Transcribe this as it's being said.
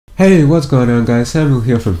Hey, what's going on guys? Samuel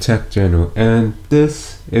here from Tech General, and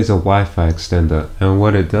this is a Wi-Fi extender, and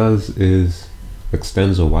what it does is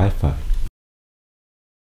extends a Wi-Fi.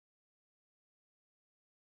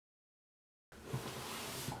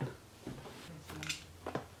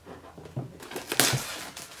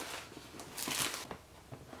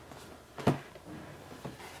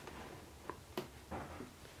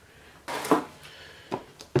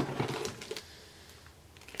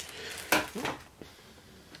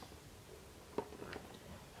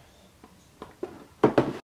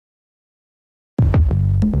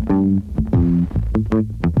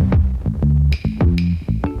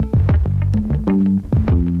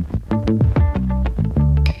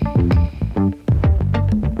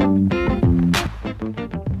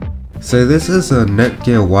 So this is a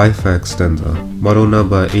Netgear Wi-Fi extender, model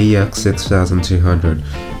number EX6200,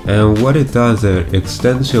 and what it does, it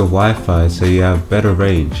extends your Wi-Fi so you have better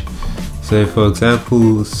range. So for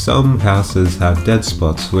example, some houses have dead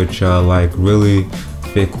spots, which are like really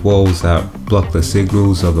thick walls that block the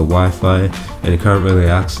signals of the Wi-Fi and you can't really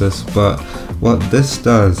access, but what this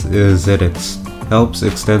does is it helps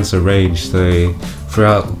extend the range so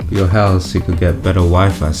throughout your house you could get better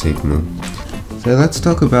Wi-Fi signal. So let's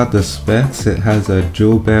talk about the specs. It has a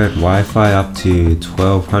dual band Wi-Fi up to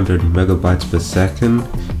 1200 megabytes per second.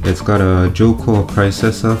 It's got a dual core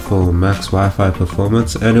processor for max Wi-Fi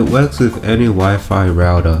performance, and it works with any Wi-Fi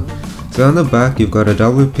router. So on the back you've got a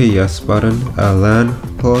WPS button, a LAN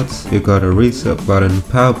ports, you've got a reset button,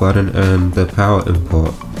 power button, and the power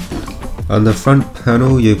import. On the front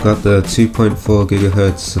panel you've got the 2.4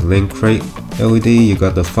 GHz link rate LED, you've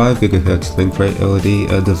got the 5 GHz link rate LED,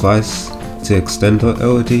 a device to extender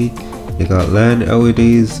LED, you got LAN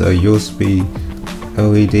LEDs, a USB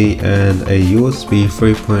LED, and a USB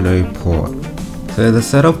 3.0 port. So the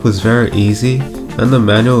setup was very easy. In the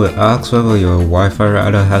manual it asks whether your Wi-Fi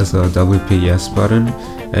router has a WPS button,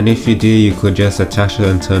 and if you do you could just attach the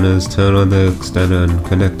antennas, turn on the extender and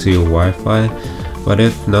connect to your Wi-Fi, but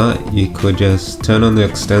if not you could just turn on the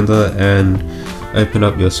extender and open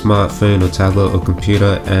up your smartphone or tablet or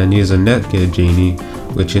computer and use a Netgear Genie,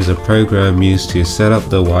 which is a program used to set up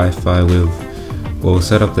the Wi-Fi with, or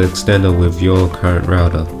set up the extender with your current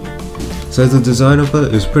router. So the design of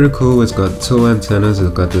it is pretty cool. It's got two antennas,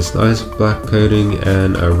 it's got this nice black coating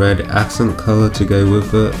and a red accent color to go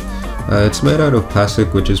with it. It's made out of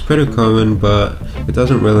plastic, which is pretty common, but it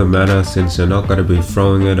doesn't really matter since you're not going to be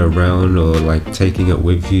throwing it around or like taking it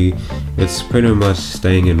with you. It's pretty much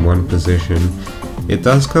staying in one position. It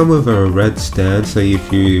does come with a red stand, so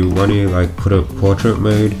if you want to like put it portrait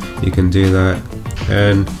mode, you can do that.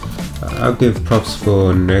 And I'll give props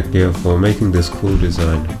for Netgear for making this cool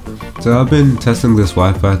design. So I've been testing this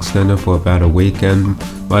Wi-Fi extender for about a week, and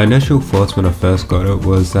my initial thoughts when I first got it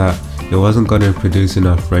was that it wasn't going to produce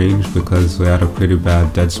enough range because we had a pretty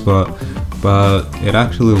bad dead spot, but it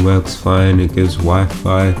actually works fine. It gives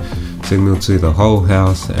Wi-Fi signal to the whole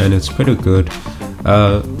house and it's pretty good.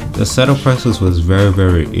 The setup process was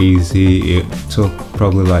very easy. It took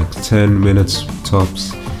probably like 10 minutes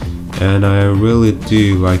tops, and I really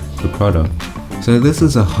do like the product. So this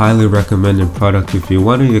is a highly recommended product if you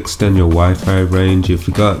want to extend your Wi-Fi range, if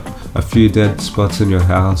you got a few dead spots in your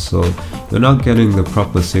house or you're not getting the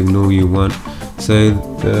proper signal you want. So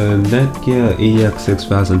the Netgear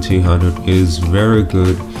EX6200 is very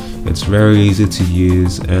good. It's very easy to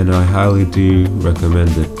use and I highly do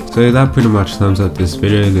recommend it. So that pretty much sums up this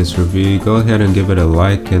video, this review. Go ahead and give it a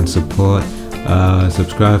like and support.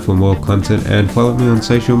 Subscribe for more content and follow me on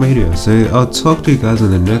social media. So I'll talk to you guys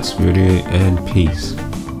in the next video, and peace.